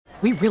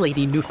We really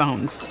need new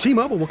phones.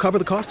 T-Mobile will cover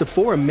the cost of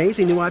 4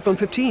 amazing new iPhone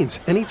 15s,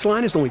 and each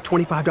line is only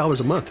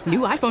 $25 a month. New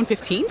iPhone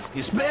 15s?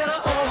 It's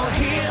better over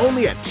here.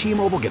 Only at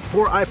T-Mobile, get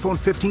 4 iPhone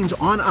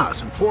 15s on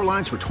us and 4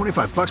 lines for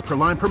 $25 per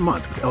line per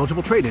month with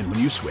eligible trade-in when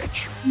you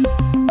switch.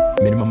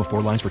 Minimum of 4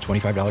 lines for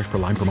 $25 per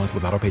line per month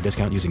with autopay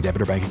discount using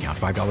debit or bank account.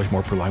 $5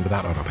 more per line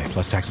without autopay,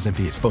 plus taxes and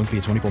fees. Phone fee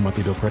at 24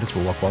 monthly bill credits for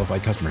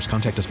well-qualified customers.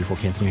 Contact us before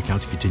canceling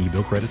account to continue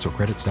bill credits or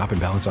credit stop and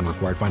balance on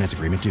required finance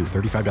agreement due.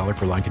 $35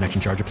 per line connection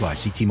charge applies.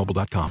 See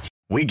T-Mobile.com.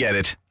 We get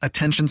it.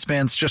 Attention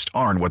spans just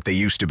aren't what they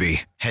used to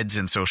be. Heads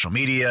in social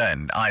media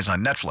and eyes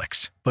on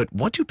Netflix. But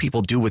what do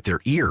people do with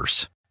their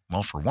ears?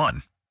 Well, for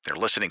one, they're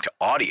listening to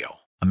audio.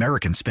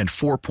 Americans spend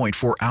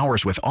 4.4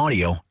 hours with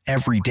audio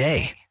every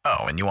day.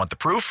 Oh, and you want the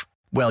proof?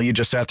 Well, you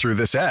just sat through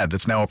this ad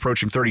that's now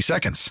approaching 30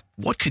 seconds.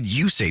 What could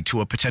you say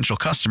to a potential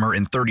customer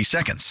in 30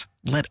 seconds?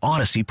 Let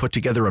Odyssey put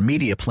together a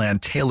media plan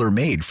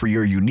tailor-made for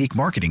your unique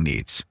marketing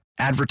needs.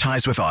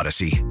 Advertise with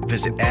Odyssey.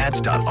 Visit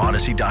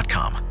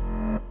ads.odyssey.com.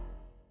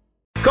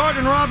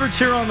 Gordon Roberts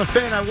here on The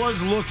Fan. I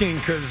was looking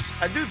because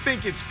I do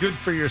think it's good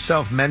for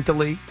yourself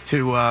mentally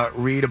to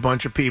read a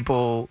bunch of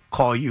people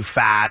call you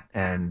fat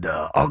and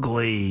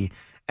ugly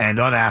and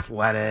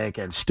unathletic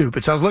and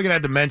stupid. So I was looking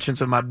at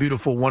dimensions of my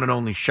beautiful one and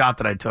only shot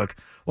that I took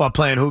while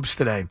playing hoops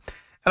today.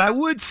 And I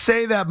would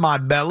say that my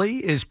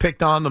belly is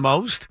picked on the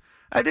most.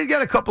 I did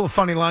get a couple of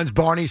funny lines.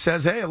 Barney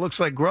says, hey, it looks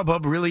like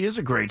Grubhub really is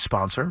a great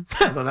sponsor.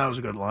 I thought that was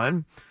a good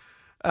line.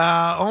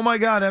 Oh, my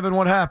God, Evan,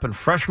 what happened?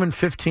 Freshman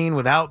 15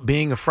 without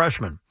being a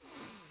freshman.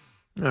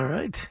 All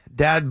right.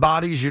 Dad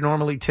bodies, you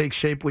normally take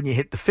shape when you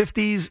hit the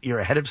 50s. You're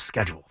ahead of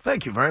schedule.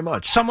 Thank you very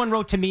much. Someone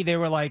wrote to me, they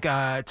were like,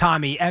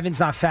 Tommy, Evan's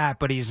not fat,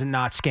 but he's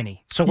not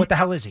skinny. So what the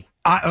hell is he?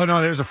 Oh,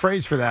 no, there's a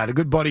phrase for that. A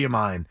good buddy of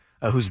mine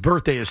whose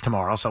birthday is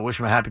tomorrow, so I wish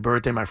him a happy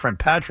birthday, my friend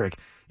Patrick,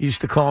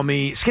 used to call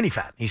me skinny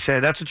fat. He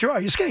said, that's what you are.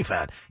 You're skinny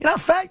fat. You're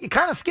not fat. You're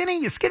kind of skinny.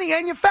 You're skinny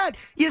and you're fat.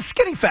 You're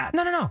skinny fat.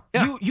 No.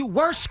 Yeah. You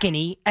were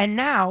skinny, and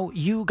now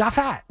you got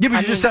fat. Yeah,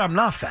 but you just said I'm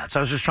not fat, so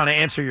I was just trying to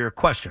answer your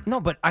question. No,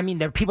 but, I mean,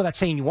 there are people that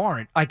saying you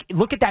aren't. Like,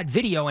 look at that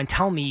video and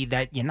tell me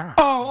that you're not.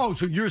 Oh,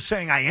 so you're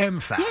saying I am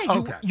fat. Yeah,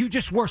 okay. You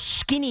just were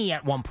skinny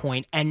at one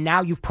point, and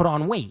now you've put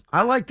on weight.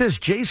 I like this.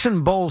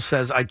 Jason Bowles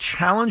says, I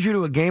challenge you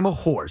to a game of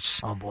horse.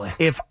 Oh, boy.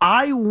 If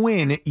I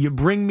win, you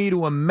bring me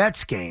to a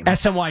Mets game.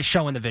 SNY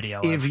showing the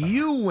video. If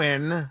you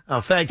win, oh,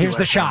 thank you. Here's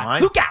the SNY.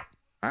 shot. Look out.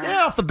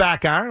 Yeah, off the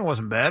back iron. It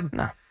wasn't bad.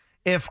 No.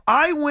 If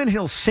I win,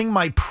 he'll sing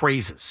my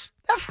praises.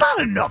 That's not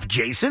enough,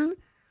 Jason.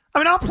 I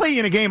mean, I'll play you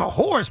in a game of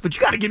horse, but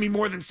you got to give me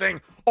more than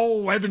saying,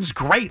 oh, Evan's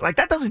great. Like,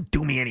 that doesn't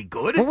do me any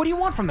good. Well, what do you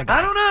want from the guy?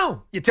 I don't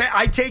know.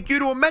 I take you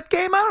to a Met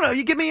game? I don't know.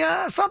 You give me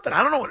something.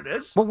 I don't know what it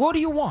is. Well, what do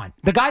you want?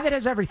 The guy that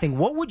has everything.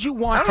 What would you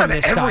want from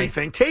this guy? I don't have guy?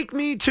 everything. Take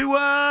me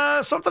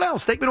to something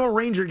else. Take me to a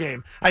Ranger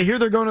game. I hear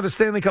they're going to the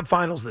Stanley Cup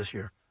Finals this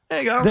year.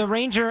 There you go. The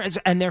Rangers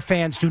and their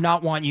fans do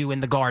not want you in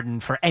the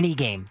Garden for any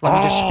game. Let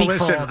me just speak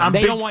listen, for all of them.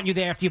 They don't want you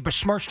there after you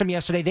besmirched them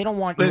yesterday. They don't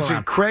want you Listen,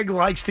 around. Craig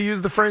likes to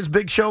use the phrase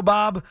Big Show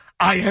Bob.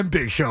 I am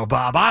Big Show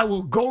Bob. I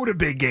will go to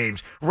big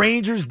games.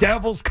 Rangers,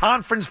 Devils,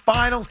 conference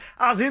finals.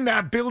 I was in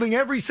that building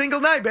every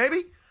single night,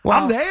 baby.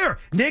 Well, I'm there.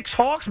 Knicks,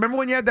 Hawks. Remember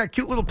when you had that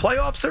cute little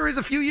playoff series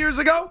a few years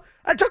ago?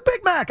 I took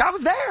Big Mac. I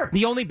was there.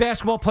 The only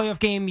basketball playoff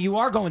game you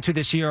are going to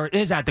this year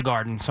is at the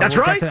Garden. So That's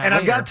we'll right. get to that and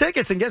later. I've got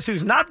tickets. And guess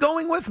who's not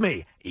going with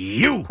me?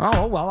 You.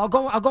 Oh, well, I'll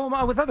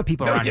go with other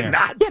people around you're here.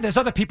 not. Yeah, there's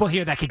other people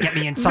here that could get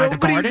me inside the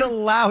Garden. Nobody's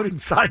allowed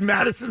inside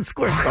Madison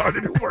Square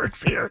Garden who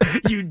works here.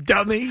 You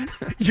dummy.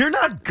 You're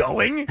not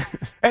going.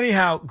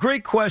 Anyhow,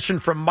 great question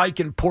from Mike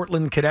in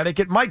Portland,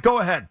 Connecticut. Mike, go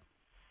ahead.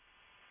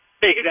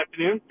 Hey, good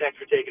afternoon. Thanks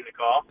for taking the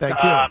call.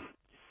 Thank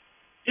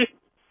you.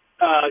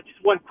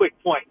 Just one quick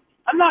point.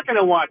 I'm not going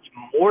to watch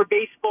more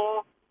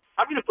baseball.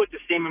 I'm going to put the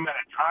same amount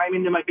of time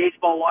into my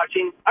baseball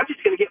watching. I'm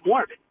just going to get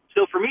more of it.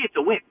 So for me, it's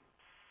a win.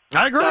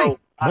 I agree. So,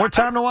 more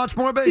time to watch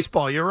more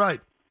baseball. You're right.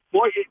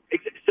 But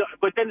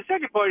then the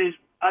second part is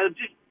I was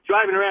just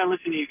driving around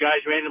listening to you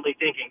guys randomly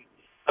thinking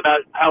about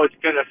how it's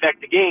going to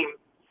affect the game.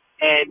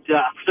 And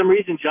for some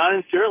reason, John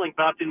and Sterling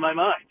popped in my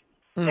mind.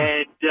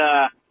 And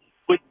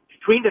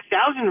between the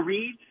 1,000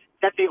 reads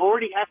that they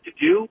already have to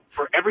do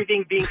for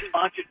everything being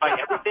sponsored by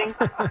everything,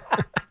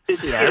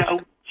 Yes.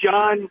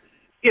 John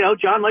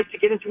likes to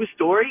get into a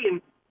story,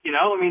 and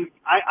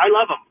I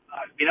love him.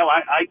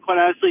 I quite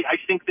honestly I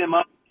sync them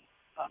up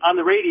on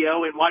the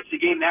radio and watch the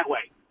game that way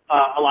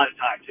a lot of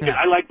times because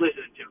I like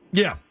listening to them.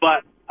 Yeah,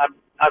 but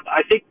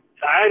I think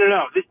I don't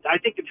know. I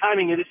think the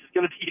timing of this is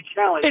going to be a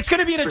challenge. It's going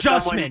to be an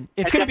adjustment.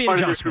 It's going to be an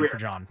adjustment for career.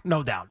 John,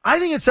 no doubt. I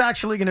think it's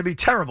actually going to be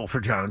terrible for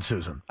John and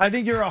Susan. I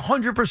think you're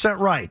 100%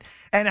 right.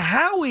 And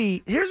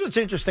Howie, here's what's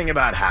interesting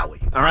about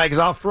Howie, all right, because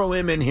I'll throw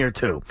him in here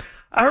too.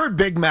 I heard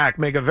Big Mac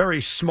make a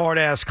very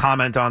smart-ass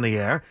comment on the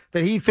air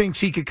that he thinks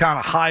he could kind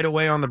of hide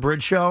away on the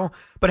Bridge Show,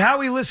 but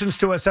Howie listens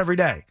to us every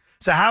day.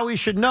 So Howie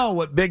should know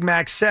what Big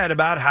Mac said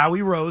about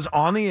Howie Rose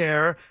on the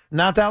air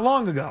not that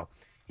long ago.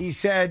 He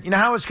said, you know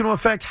how it's going to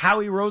affect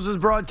Howie Rose's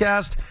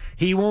broadcast?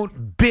 He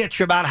won't bitch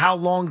about how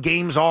long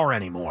games are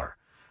anymore.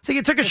 So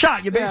you took a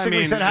shot. You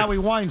basically said Howie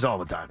it's- whines all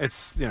the time.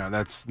 It's,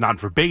 that's not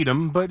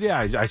verbatim, but yeah,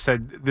 I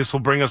said this will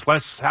bring us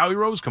less Howie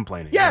Rose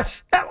complaining.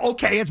 Yes. Yeah,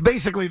 okay, it's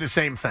basically the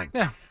same thing.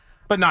 Yeah.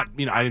 But not,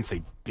 I didn't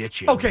say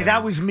bitchy. Okay,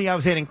 that was me. I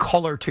was adding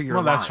color to your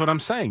Well, line. that's what I'm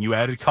saying. You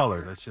added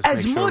color. Let's just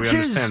make sure we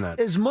understand that.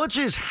 As much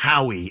as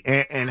Howie,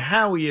 and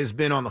Howie has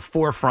been on the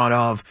forefront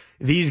of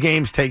these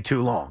games take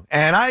too long,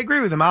 and I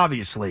agree with him,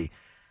 obviously,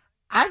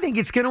 I think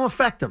it's going to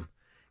affect him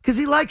because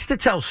he likes to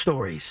tell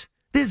stories.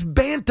 This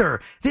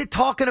banter, they're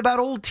talking about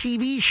old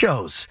TV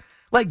shows.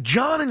 Like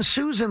John and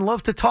Susan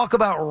love to talk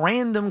about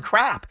random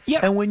crap.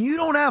 Yep. And when you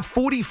don't have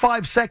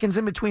 45 seconds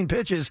in between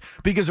pitches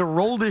because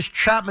Aroldis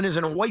Chapman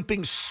isn't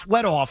wiping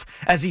sweat off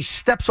as he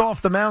steps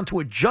off the mound to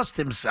adjust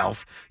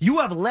himself, you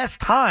have less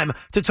time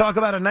to talk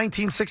about a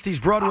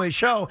 1960s Broadway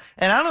show.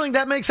 And I don't think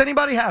that makes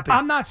anybody happy.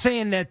 I'm not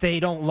saying that they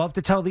don't love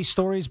to tell these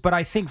stories, but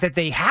I think that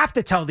they have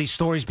to tell these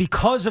stories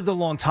because of the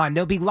long time.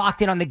 They'll be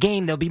locked in on the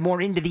game. They'll be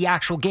more into the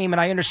actual game. And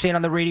I understand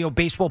on the radio,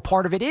 baseball,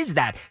 part of it is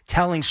that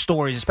telling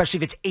stories, especially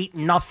if it's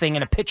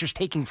 8-0 and a pitcher's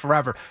taking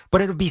forever.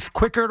 But it'll be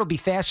quicker. It'll be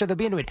faster. They'll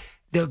be into it.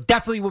 There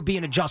definitely will be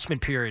an adjustment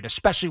period,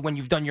 especially when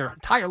you've done your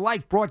entire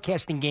life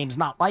broadcasting games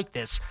not like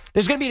this.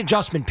 There's going to be an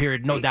adjustment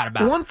period, no doubt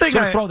about it. One thing It's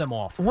going to throw them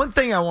off. One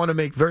thing I want to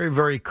make very,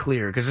 very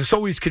clear, because this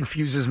always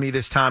confuses me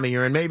this time of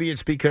year, and maybe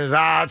it's because,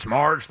 it's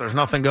March, there's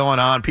nothing going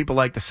on. People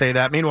like to say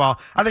that.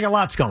 Meanwhile, I think a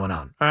lot's going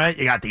on, all right?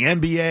 You got the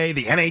NBA,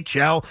 the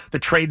NHL, the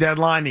trade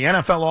deadline, the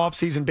NFL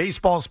offseason,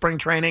 baseball, spring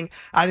training.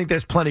 I think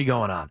there's plenty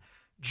going on.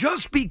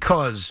 Just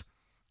because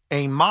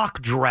a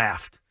mock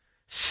draft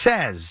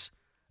says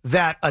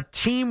that a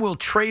team will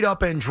trade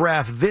up and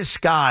draft this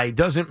guy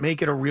doesn't make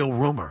it a real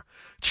rumor.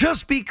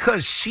 Just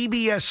because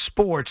CBS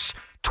Sports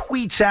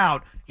tweets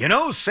out,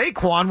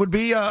 Saquon would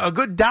be a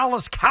good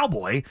Dallas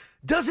Cowboy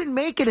doesn't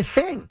make it a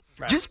thing.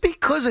 Right. Just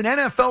because an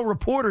NFL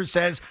reporter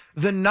says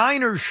the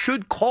Niners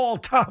should call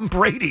Tom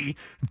Brady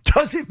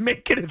doesn't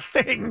make it a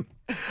thing.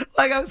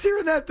 Like I was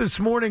hearing that this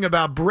morning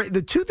about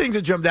the two things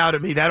that jumped out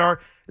at me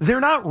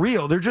they're not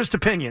real. They're just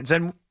opinions.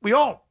 And we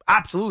all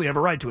absolutely have a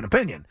right to an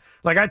opinion.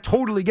 Like I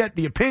totally get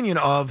the opinion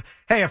of,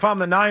 hey, if I'm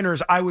the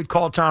Niners, I would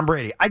call Tom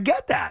Brady. I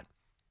get that.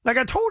 Like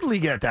I totally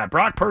get that.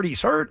 Brock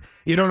Purdy's hurt.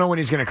 You don't know when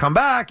he's going to come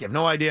back. You have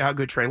no idea how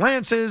good Trey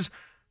Lance is.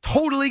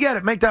 Totally get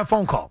it. Make that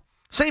phone call.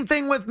 Same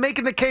thing with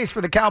making the case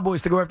for the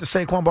Cowboys to go after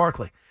Saquon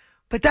Barkley.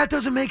 But that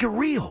doesn't make it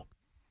real.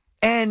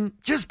 And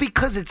just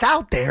because it's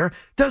out there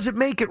doesn't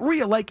make it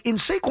real. Like in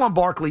Saquon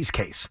Barkley's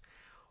case,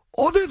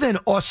 other than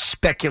us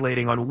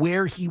speculating on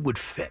where he would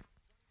fit,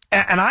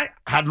 and I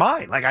had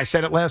mine, like I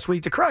said it last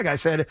week to Craig, I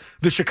said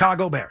the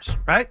Chicago Bears,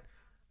 right?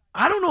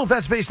 I don't know if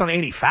that's based on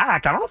any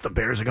fact. I don't know if the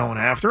Bears are going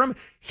after him.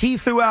 He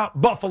threw out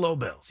Buffalo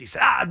Bills. He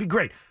said, it'd be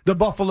great, the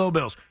Buffalo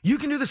Bills. You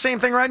can do the same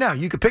thing right now.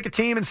 You could pick a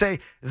team and say,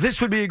 this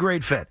would be a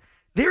great fit.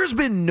 There's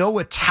been no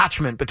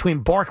attachment between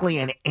Barkley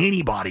and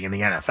anybody in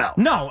the NFL.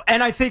 No,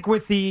 and I think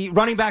with the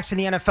running backs in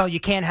the NFL, you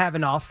can't have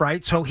enough,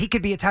 right? So he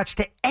could be attached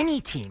to any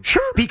team.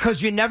 Sure.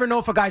 Because you never know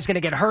if a guy's going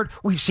to get hurt.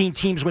 We've seen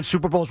teams win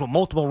Super Bowls with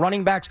multiple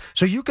running backs.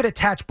 So you could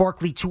attach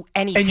Barkley to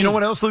any team. And you know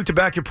what else, Luke, to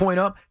back your point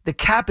up? The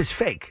cap is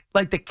fake.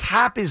 Like, the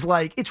cap is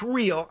like, it's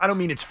real. I don't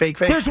mean it's fake.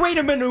 There's a way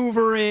to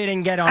maneuver it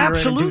and get under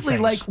Absolutely. it and do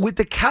things. Like, with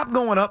the cap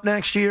going up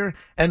next year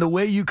and the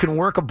way you can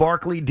work a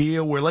Barkley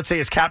deal where, let's say,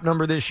 his cap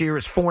number this year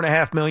is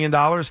 $4.5 million,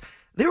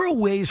 there are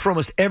ways for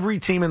almost every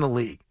team in the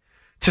league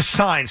to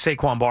sign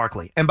Saquon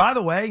Barkley. And by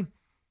the way,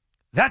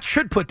 that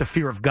should put the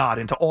fear of God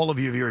into all of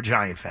you if you're a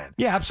Giant fan.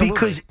 Yeah, absolutely.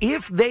 Because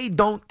if they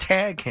don't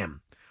tag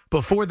him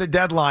before the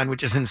deadline,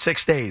 which is in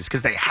 6 days,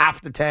 because they have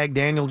to tag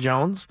Daniel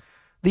Jones,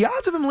 the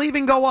odds of him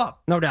leaving go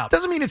up. No doubt.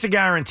 Doesn't mean it's a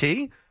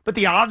guarantee, but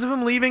the odds of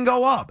him leaving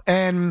go up.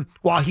 And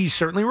while he's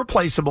certainly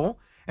replaceable,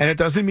 and it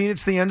doesn't mean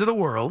it's the end of the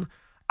world,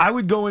 I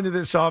would go into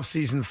this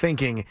offseason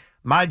thinking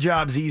my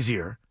job's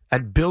easier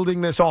at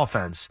building this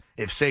offense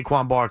if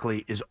Saquon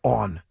Barkley is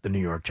on the New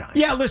York Giants.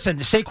 Yeah, listen,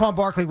 Saquon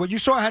Barkley, what you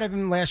saw ahead of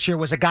him last year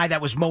was a guy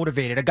that was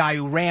motivated, a guy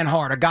who ran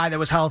hard, a guy that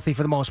was healthy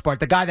for the most part,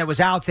 the guy that was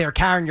out there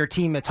carrying your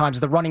team at times,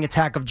 the running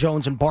attack of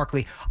Jones and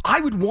Barkley. I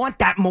would want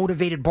that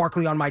motivated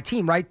Barkley on my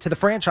team, right? To the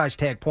franchise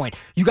tag point.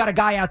 You got a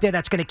guy out there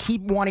that's going to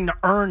keep wanting to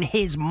earn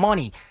his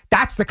money.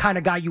 That's the kind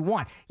of guy you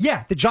want.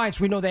 Yeah, the Giants,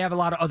 we know they have a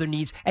lot of other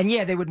needs, and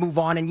yeah, they would move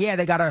on, and yeah,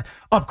 they got to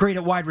upgrade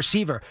at wide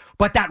receiver.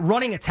 But that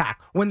running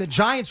attack, when the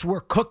Giants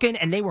were cooking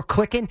and they were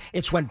clicking,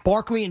 it's when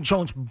Barkley and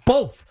Jones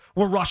both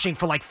were rushing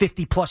for like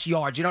 50-plus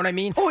yards. You know what I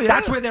mean? Oh, yeah.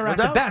 That's where they're at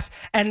the best.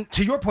 And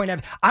to your point,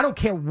 Ev, I don't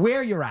care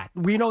where you're at.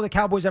 We know the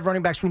Cowboys have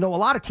running backs. We know a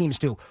lot of teams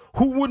do.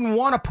 Who wouldn't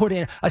want to put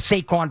in a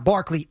Saquon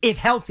Barkley, if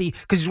healthy,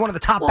 because he's one of the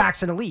top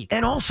backs in the league?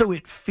 And also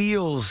it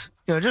feels,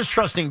 just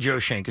trusting Joe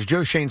Schoen, because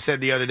Joe Schoen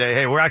said the other day,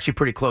 hey, we're actually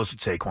pretty close with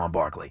Saquon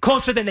Barkley.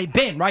 Closer than they've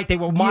been, right? They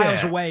were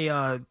miles away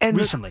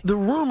recently. The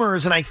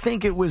rumors, and I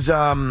think it was,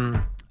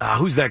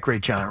 who's that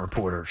great Giant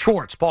reporter?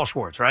 Paul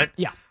Schwartz, right?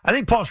 Yeah. I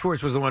think Paul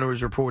Schwartz was the one who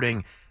was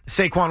reporting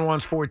Saquon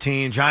wants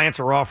 14, Giants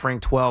are offering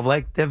 12.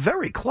 Like, they're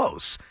very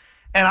close.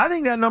 And I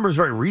think that number is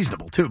very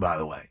reasonable, too, by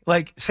the way.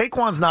 Like,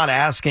 Saquon's not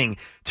asking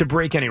to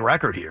break any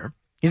record here.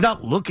 He's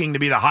not looking to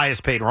be the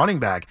highest paid running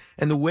back.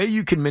 And the way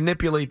you can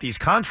manipulate these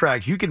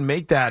contracts, you can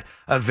make that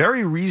a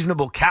very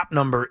reasonable cap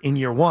number in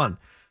year one.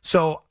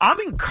 So I'm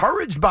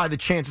encouraged by the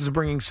chances of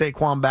bringing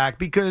Saquon back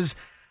because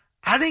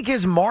I think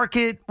his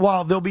market,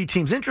 while there'll be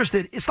teams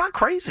interested, it's not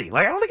crazy.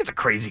 Like, I don't think it's a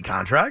crazy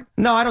contract.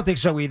 No, I don't think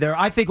so either.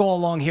 I think all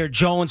along here,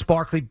 Jones,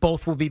 Barkley,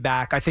 both will be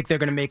back. I think they're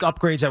going to make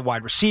upgrades at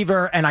wide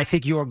receiver, and I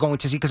think you are going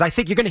to see, because I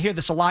think you're going to hear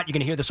this a lot. You're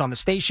going to hear this on the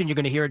station. You're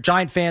going to hear it.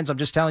 Giant fans, I'm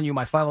just telling you,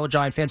 my fellow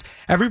Giant fans,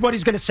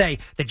 everybody's going to say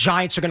the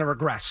Giants are going to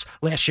regress.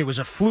 Last year was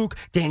a fluke.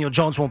 Daniel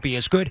Jones won't be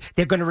as good.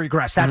 They're going to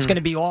regress. That's going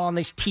to be all on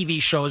these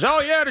TV shows. Oh,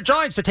 yeah, the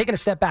Giants are taking a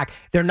step back.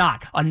 They're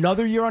not.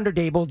 Another year under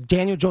Dable,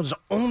 Daniel Jones is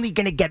only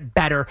going to get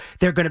better.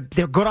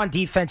 They're good on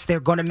defense.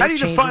 They're going to make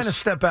changes. How do you define a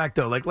step back,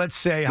 though? Like, let's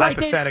say,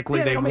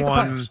 hypothetically, they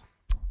won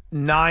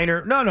 9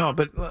 or... No,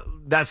 but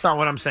that's not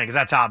what I'm saying, because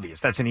that's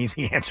obvious. That's an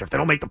easy answer. If they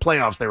don't make the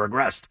playoffs, they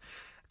regressed.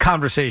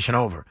 Conversation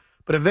over.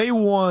 But if they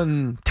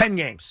won 10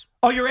 games...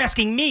 Oh, you're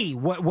asking me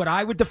what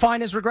I would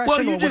define as regression?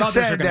 Well, you just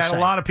said that say? A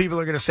lot of people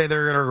are going to say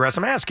they're going to regress.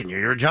 I'm asking you.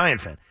 You're a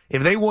Giant fan.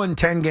 If they won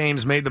 10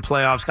 games, made the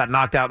playoffs, got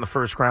knocked out in the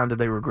first round, did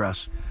they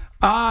regress?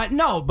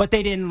 No, but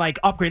they didn't,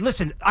 upgrade.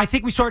 Listen, I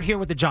think we saw it here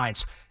with the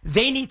Giants.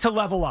 They need to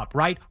level up,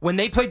 right? When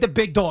they played the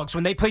big dogs,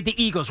 when they played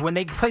the Eagles, when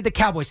they played the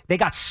Cowboys, they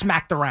got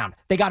smacked around.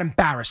 They got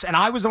embarrassed. And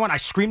I was the one, I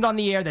screamed on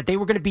the air that they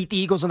were going to beat the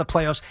Eagles in the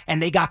playoffs,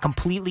 and they got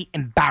completely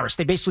embarrassed.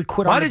 They basically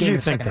quit on the game. Why did you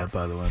think that,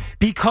 by the way?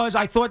 Because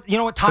I thought, you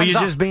know what, time's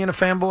up. Were you just being a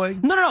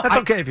fanboy? No. That's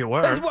okay if you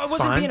were. I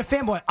wasn't being a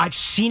fanboy. I've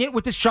seen it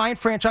with this Giant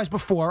franchise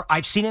before.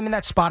 I've seen him in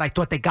that spot. I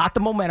thought they got the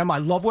momentum. I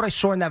love what I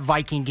saw in that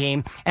Viking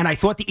game. And I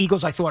thought the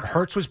Eagles,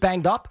 Hurts was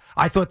banged up.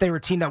 I thought they were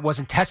a team that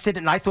wasn't tested,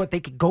 and I thought they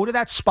could go to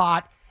that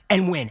spot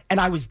and win. And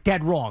I was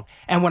dead wrong.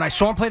 And when I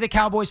saw them play the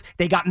Cowboys,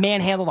 they got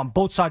manhandled on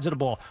both sides of the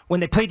ball.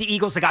 When they played the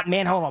Eagles, they got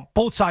manhandled on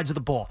both sides of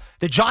the ball.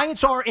 The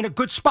Giants are in a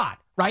good spot,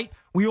 right?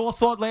 We all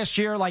thought last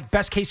year,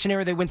 best case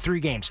scenario, they win 3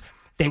 games.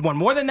 They won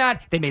more than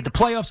that. They made the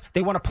playoffs.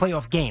 They won a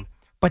playoff game.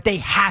 But they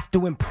have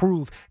to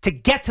improve to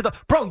get to the...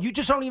 Bro, you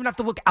just don't even have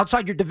to look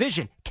outside your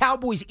division.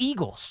 Cowboys,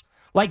 Eagles.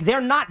 They're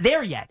not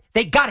there yet.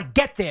 They got to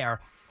get there.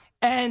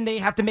 And they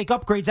have to make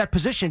upgrades at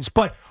positions.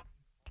 But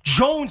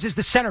Jones is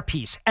the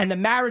centerpiece, and the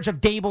marriage of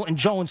Dable and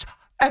Jones.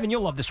 Evan,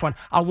 you'll love this one.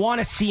 I want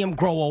to see them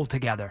grow old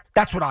together.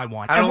 That's what I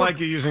want. I don't like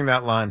you using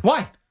that line.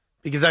 Why?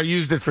 Because I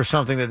used it for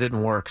something that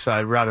didn't work, so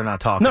I'd rather not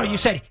talk about it. No, you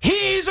said,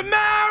 he's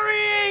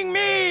marrying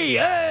me,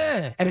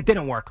 and it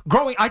didn't work.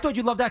 I thought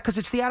you loved that because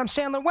it's the Adam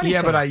Sandler wedding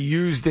singer. But I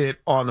used it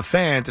on The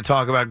Fan to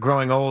talk about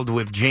growing old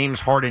with James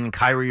Harden,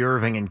 Kyrie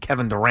Irving, and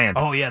Kevin Durant.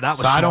 Oh, yeah, that was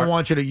smart. I don't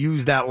want you to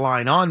use that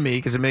line on me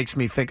because it makes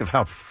me think of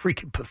how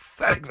freaking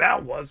pathetic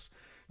that was.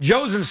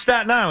 Joe's in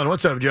Staten Island.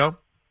 What's up, Joe?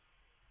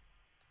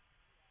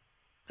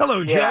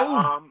 Hello,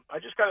 Joe. I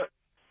just got a...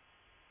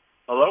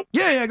 Hello?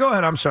 Yeah, go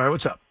ahead. I'm sorry.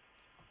 What's up?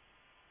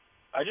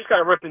 I just got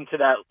to rip into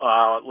that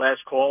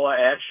last caller,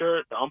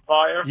 Asher, the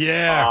umpire.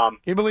 Yeah. Can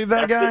you believe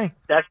that guy?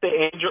 That's the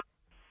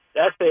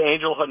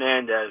Angel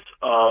Hernandez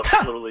of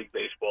Little League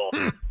Baseball.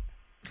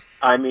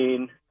 I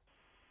mean,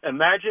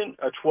 imagine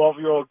a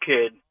 12-year-old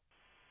kid,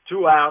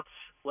 2 outs,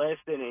 last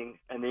inning,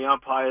 and the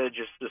umpire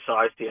just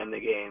decides to end the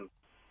game.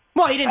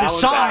 Well, he didn't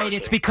decide.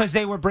 It's because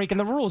they were breaking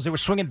the rules. They were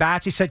swinging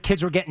bats. He said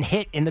kids were getting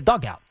hit in the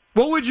dugout.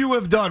 What would you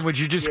have done? Would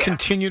you just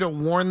continue to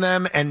warn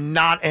them and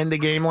not end the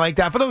game like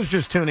that? For those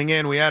just tuning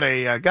in, we had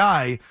a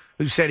guy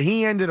who said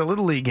he ended a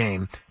Little League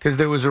game because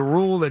there was a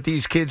rule that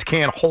these kids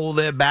can't hold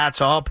their bats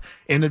up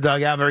in the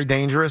dugout, very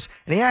dangerous.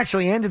 And he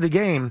actually ended the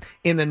game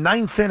in the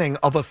 9th inning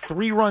of a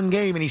 3-run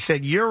game, and he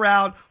said, "You're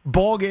out,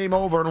 ball game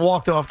over," and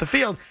walked off the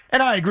field.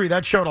 And I agree,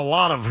 that showed a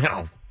lot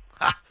of,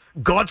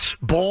 guts,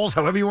 balls,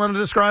 however you want to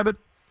describe it.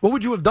 What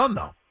would you have done,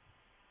 though?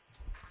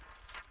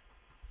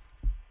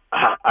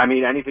 I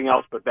mean, anything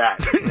else but that.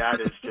 That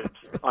is just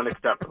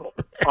unacceptable.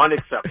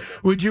 Unacceptable.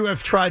 Would you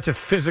have tried to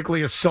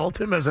physically assault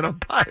him as an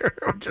umpire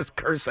or just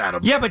curse at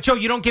him? Yeah, but, Joe,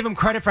 you don't give him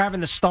credit for having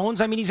the stones?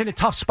 I mean, he's in a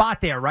tough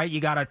spot there, right? You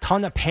got a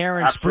ton of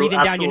parents breathing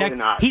down your neck.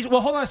 Not.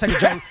 Well, hold on a second,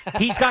 Joe.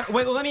 He's got.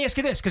 Wait, let me ask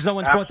you this, because no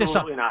one's brought this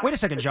up. Not. Wait a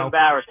second, it's Joe.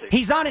 Embarrassing.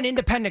 He's not an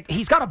independent.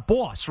 He's got a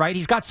boss, right?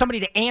 He's got somebody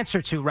to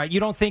answer to, right? You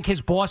don't think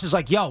his boss is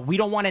like, "Yo, we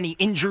don't want any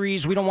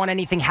injuries. We don't want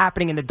anything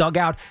happening in the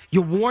dugout."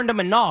 You warned him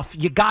enough.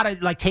 You got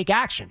to, take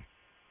action.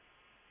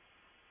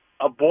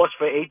 A boss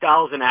for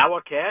 $8 an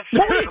hour cash?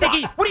 What do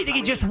you think?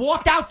 He just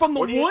walked out from the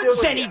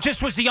woods and he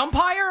just was the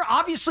umpire?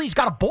 Obviously, he's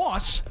got a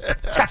boss.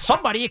 He's got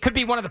somebody. It could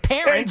be one of the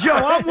parents. Hey, Joe,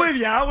 I'm with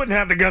you. I wouldn't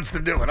have the guts to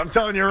do it. I'm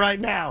telling you right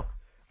now.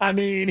 I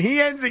mean,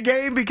 he ends the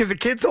game because a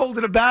kid's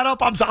holding a bat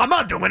up. I'm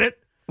not doing it.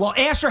 Well,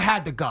 Asher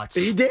had the guts.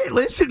 He did.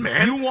 Listen,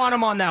 man. You want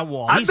him on that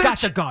wall. He's got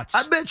the guts.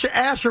 I bet you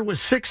Asher was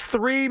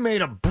 6'3",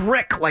 made a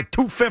brick like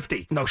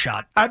 250. No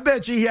shot. I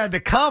bet you he had the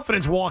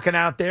confidence walking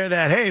out there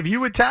that, hey, if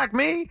you attack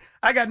me,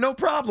 I got no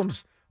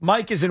problems.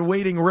 Mike is in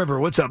Wading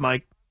River. What's up,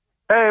 Mike?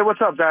 Hey,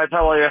 what's up, guys?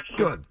 How are you?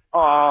 Good.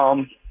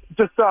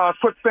 Just a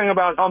quick thing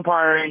about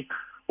umpiring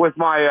with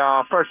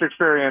my first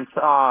experience.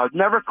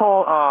 Never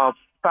call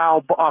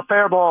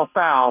fair ball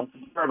foul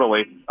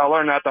verbally. I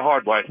learned that the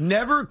hard way.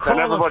 Never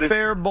call a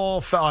fair ball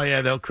foul. Oh,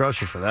 yeah, they'll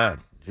crush you for that.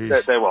 Jeez.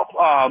 They will.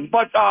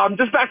 But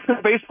just back to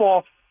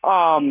baseball.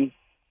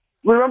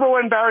 Remember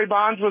when Barry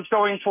Bonds was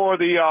going for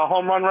the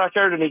home run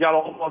record and he got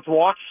all those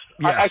walks?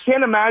 Yes. I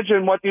can't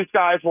imagine what these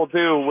guys will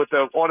do with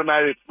the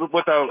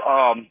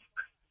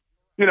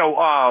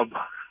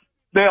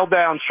nailed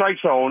down strike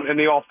zone in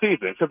the off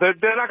season. So they're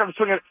not going to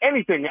swing at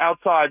anything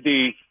outside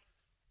the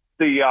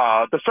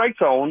strike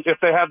zone if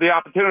they have the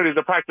opportunity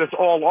to practice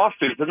all off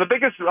season. The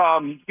biggest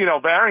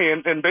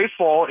variant in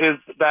baseball is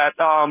that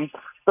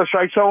the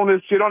strike zone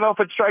is you don't know if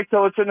it's strike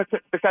till it's in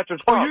the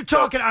catcher's glove. Oh, you're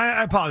talking.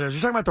 I apologize.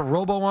 You're talking about the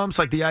robo-umps,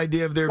 like the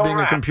idea of there being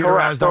a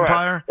computerized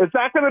umpire. Is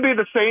that going to be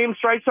the same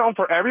strike zone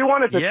for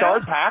everyone if it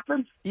does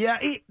happen? Yeah,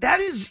 that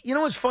is. You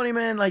know what's funny,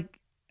 man? Like,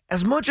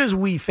 as much as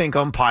we think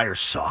umpires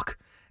suck,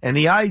 and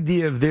the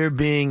idea of there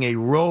being a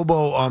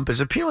robo-ump is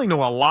appealing to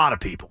a lot of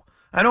people.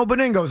 I know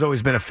Beningo's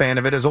always been a fan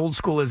of it, as old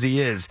school as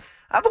he is.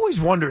 I've always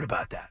wondered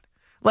about that.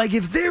 Like,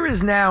 if there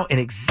is now an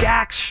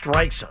exact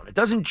strike zone, it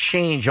doesn't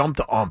change ump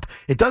to ump,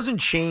 it doesn't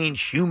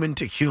change human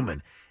to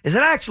human, is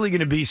it actually going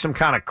to be some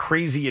kind of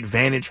crazy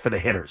advantage for the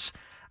hitters?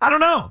 I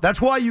don't know.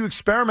 That's why you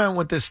experiment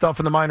with this stuff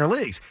in the minor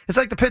leagues. It's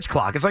like the pitch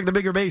clock. It's like the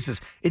bigger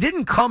bases. It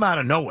didn't come out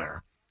of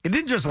nowhere. It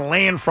didn't just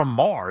land from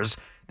Mars.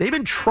 They've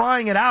been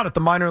trying it out at the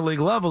minor league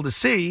level to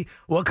see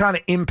what kind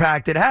of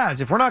impact it has.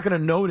 If we're not going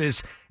to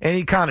notice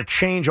any kind of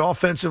change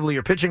offensively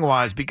or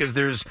pitching-wise because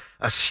there's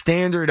a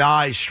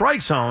standardized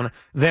strike zone,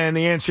 then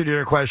the answer to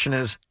your question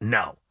is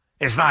no.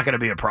 It's not going to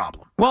be a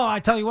problem. Well,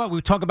 I tell you what,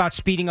 we talk about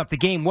speeding up the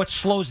game. What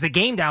slows the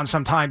game down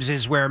sometimes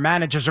is where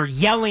managers are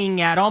yelling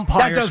at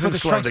umpires. That doesn't for the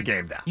slow strikes. the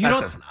game down. You that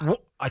does not.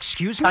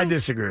 Excuse me? I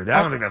disagree with that.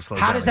 I don't think that slows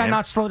down. How does that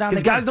not slow down the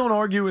game? Because guys don't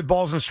argue with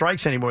balls and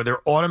strikes anymore.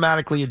 They're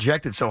automatically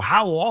ejected. So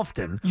how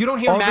often? You don't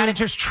hear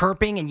managers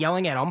chirping and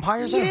yelling at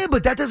umpires? Yeah,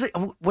 but that doesn't.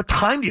 What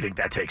time do you think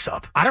that takes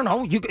up? I don't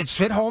know. You could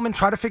sit home and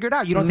try to figure it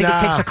out. You don't think it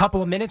takes a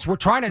couple of minutes? We're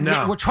trying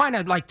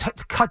to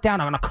cut down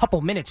on a couple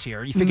minutes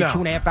here. You figure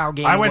 2.5 hour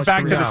game. I went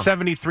back to the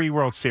 '73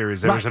 World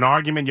Series. There was an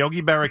argument.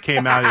 Yogi Berra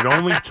came out.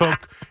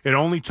 It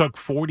only took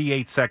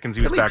 48 seconds.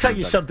 He was Let me back tell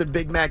you something,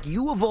 Big Mac.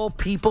 You of all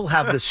people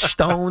have the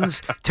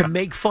stones to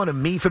make fun of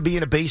me for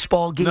being a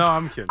baseball geek. No,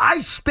 I'm kidding. I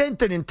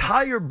spent an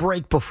entire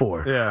break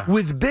before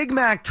with Big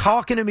Mac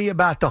talking to me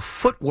about the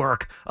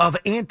footwork of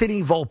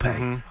Anthony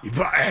Volpe.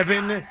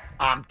 Evan,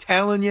 I'm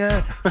telling you,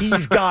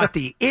 he's got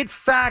the it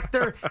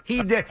factor.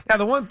 Now,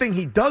 the one thing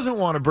he doesn't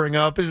want to bring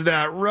up is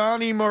that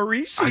Ronnie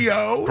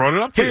Mauricio brought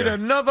it up to hit you.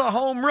 another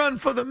home run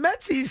for the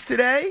Metsies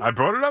today. I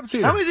brought it up to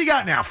you. How many's he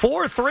got now?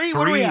 4, 3?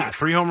 What do we have?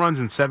 3 home runs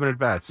and 7 at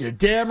bats. You're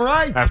damn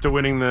right. After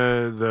winning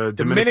the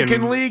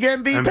Dominican League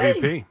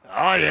MVP.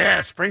 Oh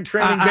yeah, spring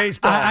training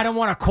baseball. I don't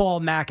want to call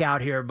Mac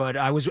out here, but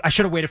I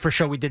should have waited for a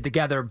show we did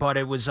together. But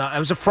it was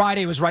a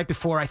Friday. It was right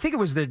before. I think it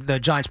was the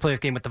Giants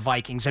playoff game with the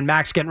Vikings, and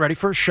Mac's getting ready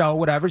for a show.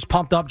 Whatever. He's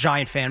pumped up,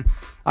 Giant fan.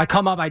 I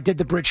come up. I did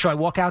the bridge show. I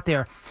walk out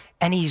there,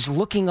 and he's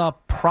looking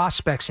up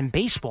prospects in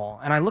baseball.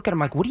 And I look at him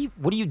like, what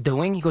are you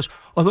doing? He goes,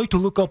 I like to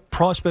look up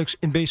prospects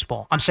in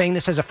baseball. I'm saying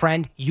this as a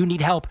friend. You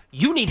need help.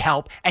 You need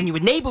help. And you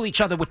enable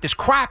each other with this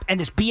crap and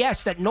this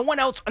BS that no one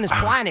else on this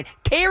planet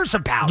cares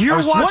about.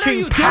 You're what are you watching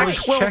doing?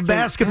 Pac-12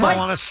 basketball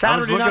on a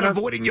Saturday night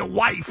avoiding your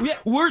wife. Yeah.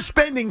 We're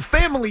spending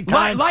family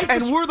time,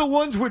 and we're the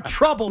ones with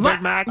trouble,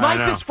 Big Mac.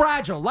 Life is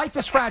fragile. Life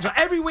is fragile.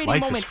 Every waiting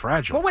Life moment. is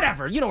fragile. Well,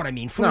 whatever. You know what I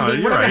mean. No,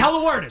 whatever you're right. the hell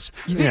the word is.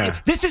 Yeah.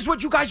 This is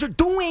what you guys are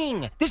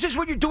doing. This is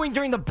what you're doing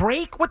during the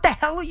break. What the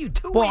hell are you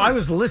doing? Well, I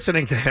was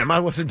listening to him. I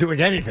wasn't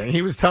doing anything.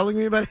 He was telling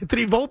me about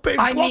Anthony Volpe's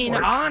I mean,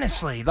 work.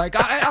 honestly, like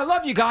I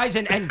love you guys,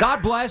 and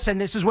God bless, and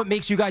this is what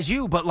makes you guys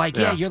you. But like,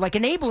 you're like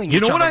enabling. You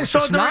each know what other I with saw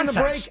this during nonsense.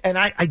 the break, and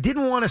I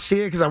didn't want to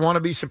see it because I want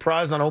to be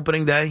surprised on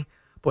opening day.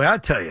 Boy, I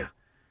tell you,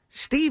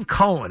 Steve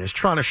Cohen is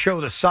trying to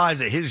show the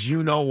size of his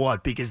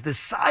you-know-what, because the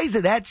size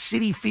of that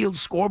Citi Field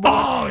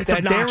scoreboard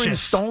that they're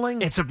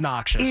installing it's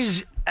obnoxious.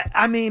 is,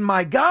 I mean,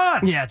 my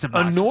God. Yeah, it's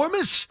obnoxious.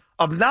 Enormous,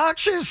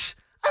 obnoxious.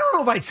 I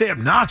don't know if I'd say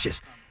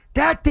obnoxious.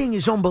 That thing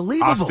is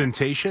unbelievable.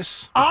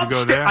 Ostentatious? If you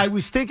go there? I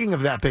was thinking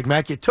of that, Big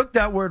Mac. You took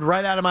that word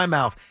right out of my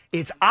mouth.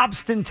 It's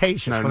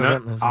ostentatious. No, What does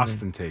that mean?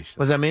 ostentatious.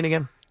 What does that mean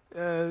again?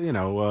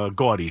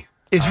 Gaudy.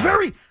 It's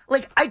very,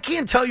 like, I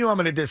can't tell you I'm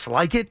going to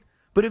dislike it,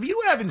 but if you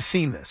haven't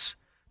seen this,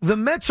 the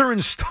Mets are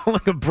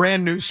installing a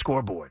brand new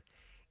scoreboard.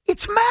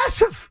 It's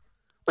massive.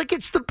 Like,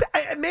 it's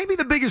maybe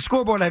the biggest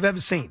scoreboard I've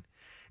ever seen.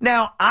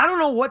 Now, I don't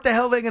know what the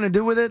hell they're going to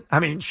do with it. I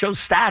mean, show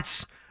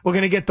stats. We're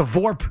going to get the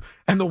VORP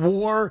and the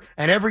WAR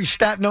and every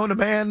stat known to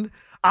man.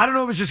 I don't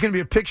know if it's just going to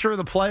be a picture of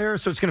the player,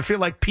 so it's going to feel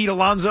like Pete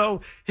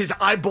Alonso. His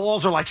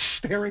eyeballs are like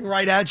staring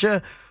right at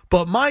you.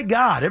 But my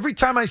God, every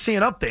time I see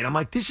an update, I'm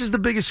like, this is the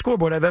biggest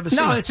scoreboard I've ever seen.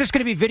 No, it's just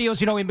going to be videos,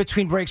 in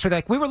between breaks where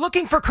like, we were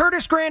looking for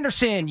Curtis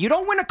Granderson. You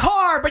don't win a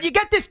car, but you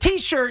get this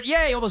T-shirt.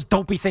 Yay, all those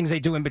dopey things they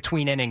do in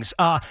between innings.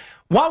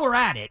 While we're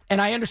at it,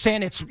 and I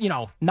understand it's,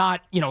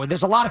 not,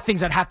 there's a lot of things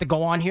that have to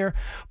go on here,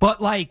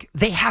 but, like,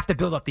 they have to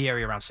build up the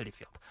area around Citi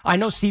Field. I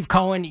know Steve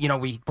Cohen,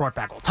 we brought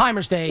back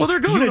Old-Timers Day. Well, they're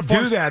going to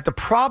do that. The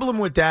problem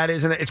with that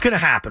is, and it's going to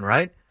happen,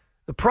 right?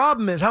 The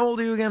problem is, how old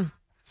are you again?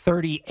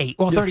 38.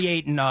 Well,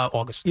 38 in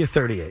August. You're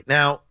 38.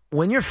 Now,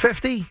 when you're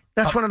 50,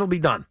 that's when it'll be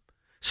done.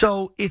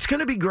 So it's going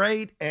to be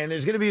great, and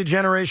there's going to be a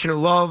generation who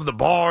love the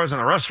bars and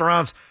the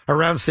restaurants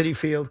around Citi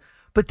Field.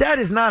 But that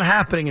is not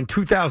happening in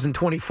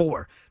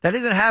 2024. That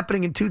isn't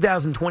happening in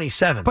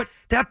 2027. But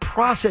that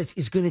process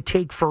is going to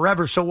take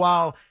forever. So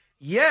while,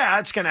 yeah,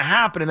 it's going to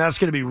happen, and that's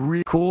going to be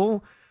really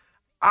cool,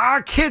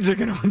 our kids are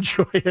going to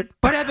enjoy it.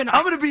 But Evan,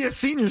 I'm going to be a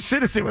senior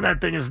citizen when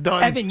that thing is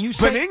done. Evan, you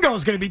say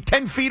Beningo's going to be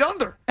 10 feet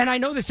under. And I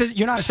know this is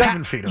you're not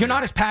 7 feet under. You're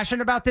not as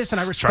passionate about this, and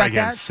I respect Try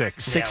again, that.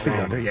 6 feet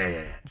under.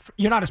 Yeah.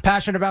 You're not as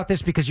passionate about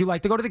this because you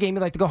like to go to the game,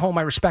 you like to go home.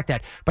 I respect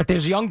that. But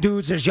there's young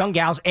dudes, there's young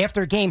gals.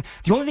 After a game,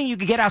 the only thing you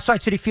can get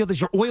outside Citi Field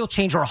is your oil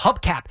change or a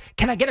hubcap.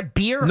 Can I get a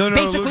beer? No,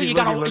 Basically, you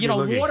got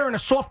Loogie. water and a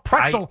soft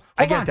pretzel.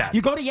 I get Hold on. that.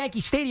 You go to Yankee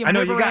Stadium. I know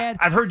River you got. Ad,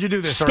 I've heard you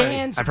do this already.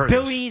 stands, I've heard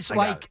Billy's, this. I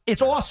got it.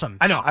 it's awesome.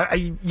 I know.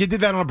 You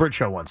did that on a bridge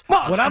show once.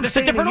 Well, what I'm it's a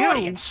saying to different you,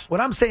 audience.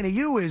 What I'm saying to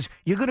you is,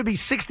 you're going to be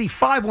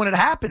 65 when it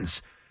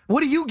happens.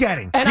 What are you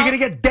getting? And you're going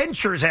to get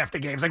dentures after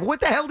games. Like, what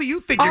the hell do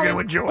you think you're going to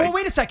enjoy? Well,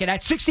 wait a second.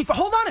 At 65,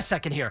 hold on a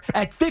second here.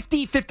 At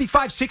 50,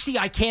 55, 60,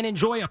 I can't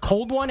enjoy a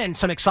cold one and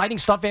some exciting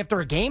stuff after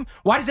a game.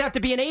 Why does it have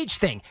to be an age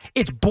thing?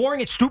 It's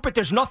boring. It's stupid.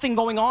 There's nothing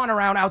going on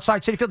around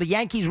outside Citi Field. The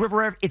Yankees,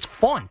 River Air, it's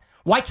fun.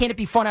 Why can't it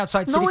be fun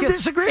outside Citi No Field? one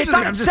disagrees It's with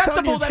not you. I'm just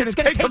telling you acceptable it's that it's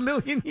gonna going to take take a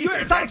million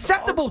years. It's not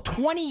acceptable.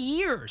 20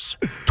 years.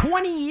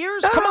 20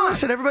 years? No, Come on.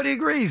 listen, everybody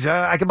agrees.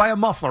 I can buy a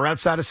muffler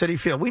outside of Citi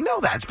Field. We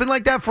know that. It's been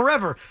like that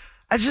forever.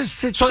 It So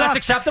sucks. that's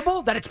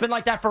acceptable? That it's been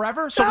like that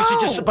forever? So we should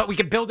just, but we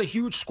could build a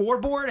huge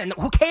scoreboard and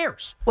who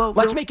cares? Well,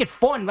 let's make it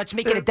fun. Let's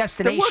make it a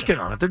destination. They're working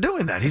on it. They're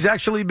doing that. He's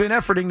actually been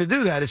efforting to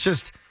do that. It's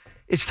just,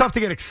 it's tough to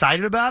get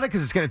excited about it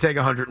because it's going to take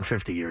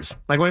 150 years.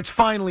 Like when it's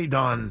finally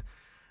done,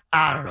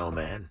 I don't know,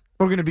 man.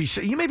 We're going to be,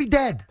 you may be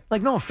dead.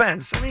 Like, no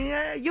offense. I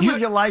mean, you live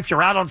your life.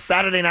 You're out on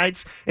Saturday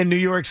nights in New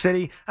York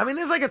City. I mean,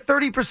 there's like a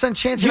 30%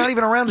 chance you're not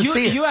even around to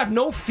see it. You have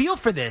no feel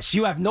for this.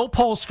 You have no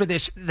pulse for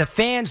this. The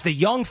fans, the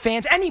young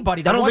fans,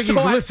 anybody that I don't wants think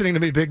to he's go listening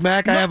to me, Big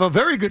Mac. I have a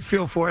very good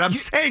feel for it. I'm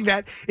saying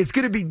that it's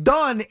going to be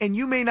done, and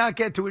you may not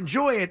get to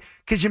enjoy it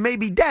because you may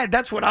be dead.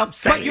 That's what I'm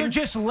saying. But you're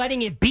just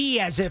letting it be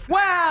as if,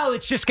 well,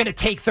 it's just going to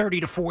take 30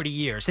 to 40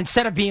 years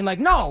instead of being like,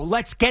 no,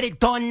 let's get it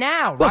done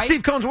now, Well, right?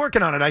 Steve Cohn's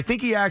working on it. I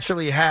think he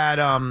actually had,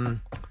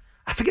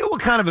 I forget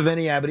what kind of event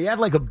he had, but he had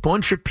like a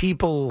bunch of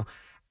people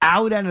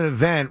out at an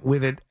event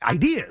with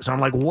ideas on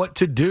like what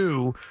to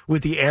do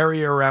with the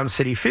area around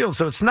Citi Field.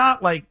 So it's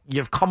not like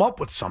you've come up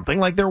with something,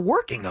 like they're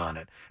working on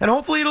it. And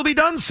hopefully it'll be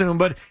done soon,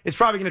 but it's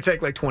probably going to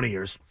take like 20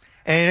 years.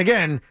 And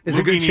again, there's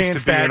a good needs chance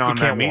to be that in you on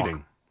can't that walk.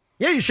 meeting.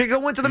 Yeah, you should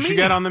go into the You meeting.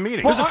 should get on the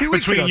meeting. Well, a few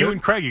weeks Between ago, you dude.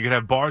 and Craig, you could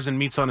have bars and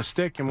meats on a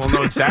stick, and we'll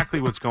know exactly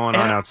what's going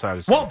on outside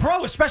of Well,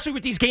 bro, especially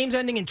with these games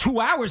ending in 2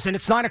 hours and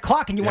it's 9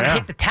 o'clock and you want to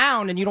hit the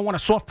town and you don't want a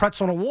soft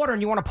pretzel and water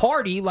and you want to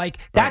party, like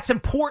that's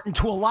important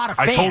to a lot of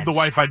fans. I told the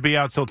wife I'd be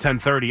out till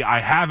 10:30. I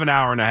have an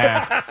hour and a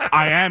half.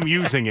 I am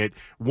using it.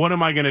 What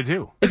am I going to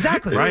do?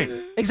 Exactly. Right.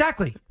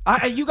 Exactly.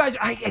 You guys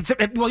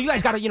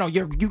got to,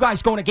 you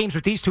guys going to games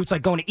with these two, it's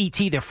like going to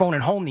ET, they're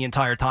phoning home the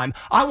entire time.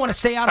 I want to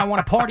stay out. I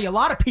want to party. A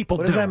lot of people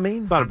What do. does that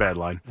mean? It's not a bad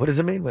line. What does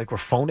it mean? Like we're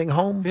phoning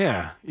home?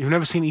 Yeah. You've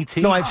never seen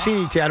E.T.? No, I've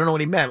seen ET. I don't know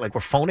what he meant. Like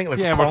we're phoning? Like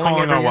Yeah, we're we're calling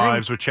our every inning?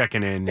 wives. We're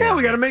checking in. Yeah,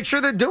 we got to make sure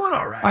they're doing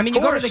all right. I mean,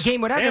 Of you go to course. the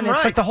game with Evan, Damn it's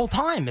right. like the whole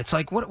time. It's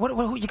like, what you're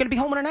going to be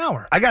home in an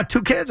hour. I got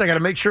 2 kids. I got to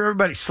make sure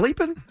everybody's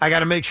sleeping. I got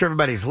to make sure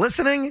everybody's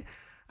listening.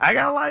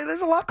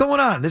 There's a lot going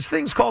on. This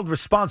thing's called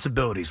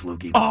responsibilities,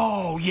 Loogie.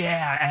 Oh,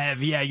 yeah,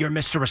 Ev. Yeah, you're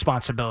Mr.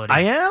 Responsibility.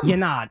 I am? You're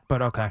not,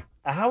 but okay.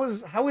 How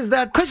is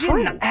that Because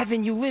true?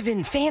 Evan, you live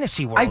in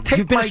fantasy world. I take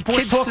You've been my a sports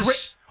kids talk to ra-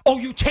 Oh,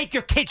 you take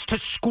your kids to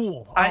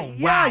school. Oh,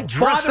 wow. I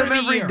dress Father them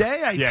of the every year.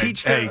 day. I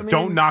teach them. Hey, I mean,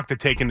 don't knock the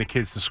taking the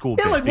kids to school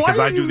Yeah, bit like, why because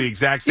do I do you- the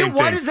exact Yeah, same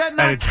why thing. does that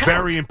not and it's count?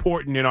 very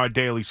important in our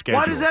daily schedule.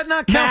 Why does that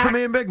not count for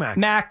me and Big Mac?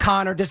 Matt,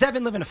 Connor, does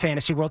Evan live in a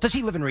fantasy world? Does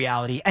he live in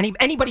reality?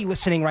 Anybody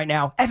listening right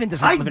now, Evan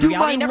does not I live in do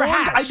reality. my He never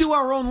laundry. has. I do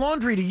our own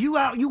laundry.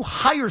 You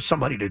hire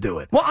somebody to do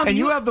it. Well, I'm and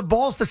you u- have the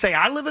balls to say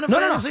I live in a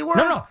fantasy world.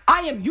 No. I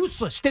am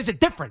useless. There's a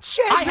difference.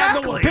 Yeah, I have no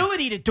exactly.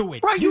 ability to do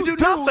it. Right, you do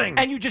nothing.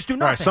 And you just do All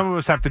nothing. right, some of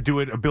us have to do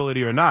it,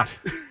 ability or not.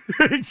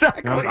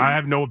 Exactly. You know, I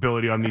have no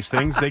ability on these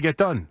things. They get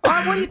done.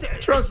 What do you think?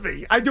 Trust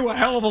me, I do a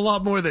hell of a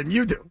lot more than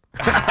you do.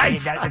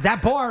 that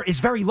bar is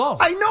very low.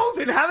 I know.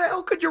 Then how the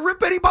hell could you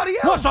rip anybody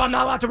else? Well, so I'm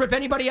not allowed to rip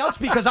anybody else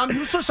because I'm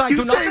useless. I you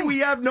do say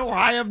nothing.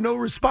 I have no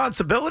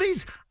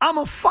responsibilities. I'm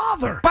a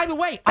father. By the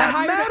way, I that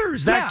hired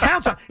matters. Yeah. That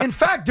counts. In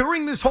fact,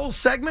 during this whole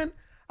segment,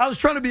 I was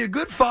trying to be a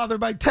good father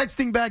by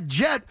texting back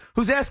Jet,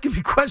 who's asking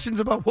me questions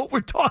about what we're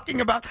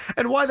talking about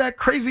and why that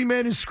crazy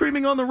man is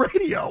screaming on the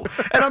radio.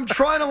 And I'm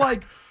trying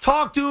to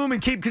talk to him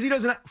and because he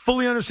doesn't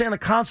fully understand the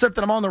concept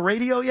that I'm on the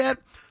radio yet.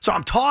 So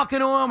I'm talking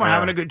to him. We're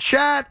having a good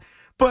chat.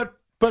 But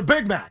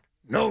Big Mac,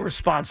 no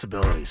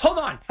responsibilities. Hold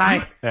on.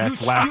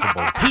 That's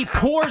laughable. He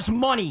pours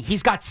money.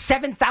 He's got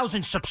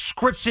 7,000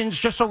 subscriptions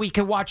just so he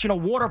can watch,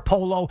 water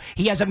polo.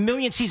 He has 1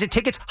 million season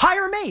tickets.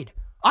 Hire a maid.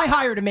 I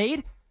hired a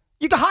maid.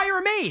 You can hire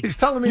a maid. He's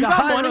telling me you to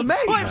got hire money. a maid.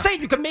 Well, I'm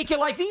saying you can make your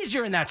life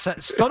easier in that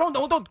sense. So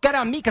don't get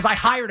on me because I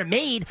hired a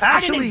maid. I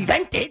didn't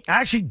invent it.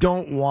 I actually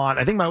don't want,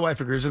 I think my wife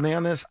agrees with me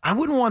on this, I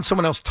wouldn't want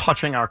someone else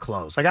touching our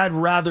clothes. Like, I'd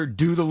rather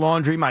do the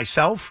laundry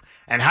myself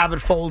and have it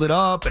folded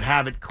up and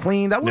have it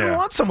cleaned. I wouldn't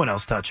want someone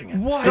else touching it.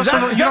 What? Is You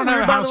that don't have weird,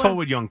 a by the household way?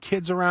 with young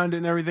kids around it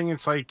and everything.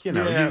 It's like,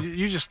 Yeah.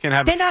 you just can't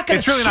have. They're not going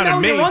It's to really not a smell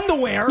maid. your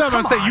underwear. No, but I'm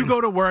Come saying on. you go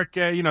to work.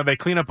 They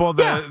clean up all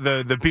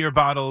the beer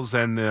bottles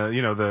and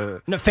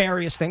the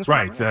nefarious things.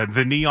 Right,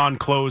 the neon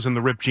clothes and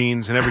the ripped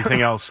jeans and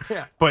everything else.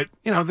 Yeah. But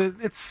you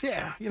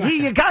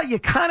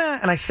kind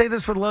of, and I say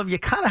this with love, you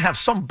kind of have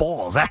some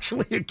balls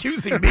actually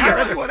accusing me or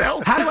anyone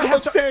else. How do I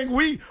have of saying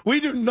we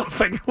do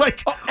nothing?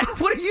 Like,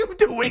 what are you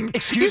doing?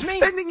 Excuse You're me?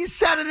 spending your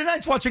Saturday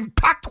nights watching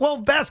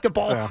Pac-12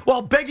 basketball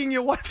while begging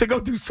your wife to go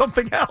do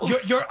something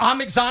else.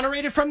 I'm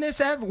exonerated from this,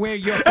 Ev, where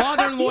your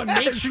father-in-law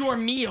makes your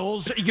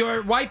meals,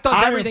 your wife does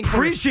everything. I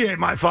appreciate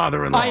my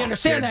father-in-law. I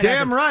understand that,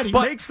 Damn Evan, right. He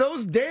but- makes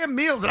those damn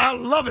meals, and I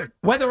love it.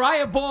 Whether I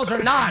have balls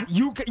or not,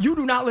 you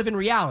do not live in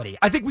reality.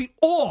 I think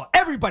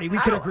everybody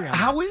could agree on that.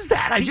 How is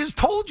that? I just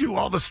told you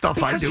all the stuff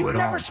I Because do you've at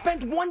never home.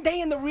 spent one day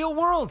in the real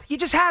world. You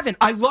just haven't.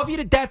 I love you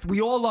to death.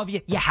 We all love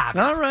you. You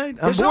haven't. All right. I'm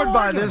There's no bored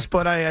by argument. this,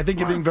 but I think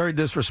you're being very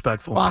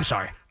disrespectful. Well, I'm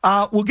sorry.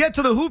 We'll get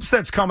to the hoops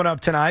that's coming up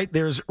tonight.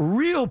 There's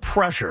real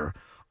pressure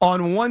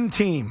on one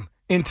team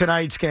in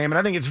tonight's game, and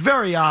I think it's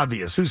very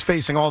obvious who's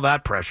facing all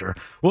that pressure.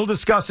 We'll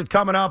discuss it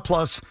coming up,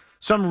 plus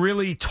some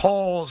really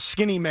tall,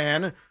 skinny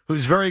man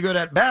who's very good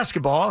at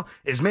basketball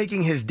is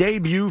making his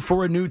debut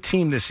for a new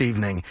team this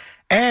evening.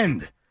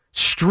 And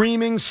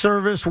streaming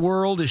service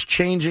world is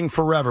changing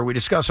forever. We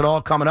discuss it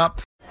all coming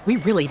up. We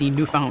really need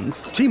new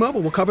phones. T-Mobile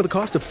will cover the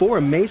cost of 4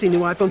 amazing new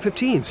iPhone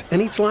 15s, and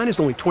each line is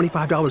only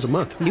 $25 a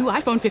month. New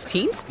iPhone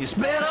 15s? It's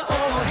better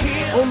over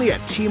here. Only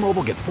at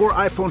T-Mobile, get 4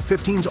 iPhone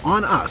 15s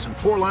on us and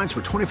 4 lines for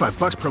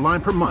 $25 per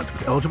line per month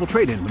with eligible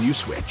trade-in when you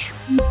switch.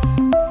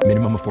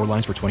 Minimum of 4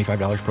 lines for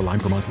 $25 per line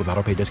per month with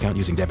autopay discount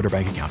using debit or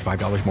bank account.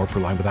 $5 more per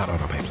line without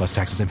autopay, plus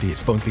taxes and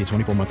fees. Phone fee at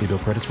 24 monthly bill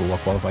credits for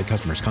well-qualified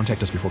customers.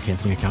 Contact us before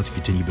canceling account to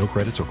continue bill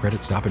credits or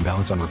credit stop and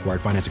balance on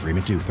required finance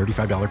agreement due.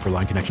 $35 per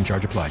line connection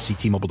charge applies. See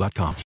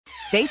T-Mobile.com.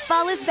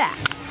 Baseball is back,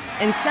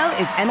 and so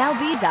is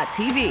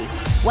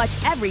MLB.tv.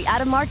 Watch every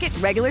out-of-market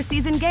regular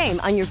season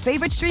game on your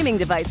favorite streaming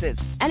devices.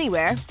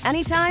 Anywhere,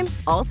 anytime,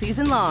 all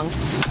season long.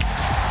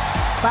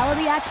 Follow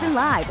the action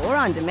live or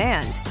on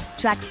demand.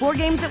 Track 4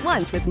 games at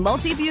once with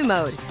multi-view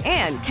mode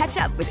and catch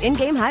up with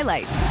in-game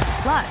highlights.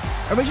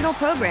 Plus, original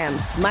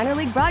programs, minor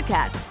league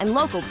broadcasts, and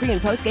local pre-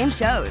 and post-game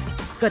shows.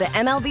 Go to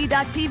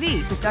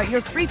MLB.tv to start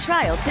your free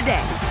trial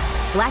today.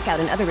 Blackout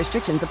and other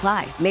restrictions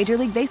apply. Major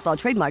League Baseball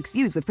trademarks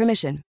used with permission.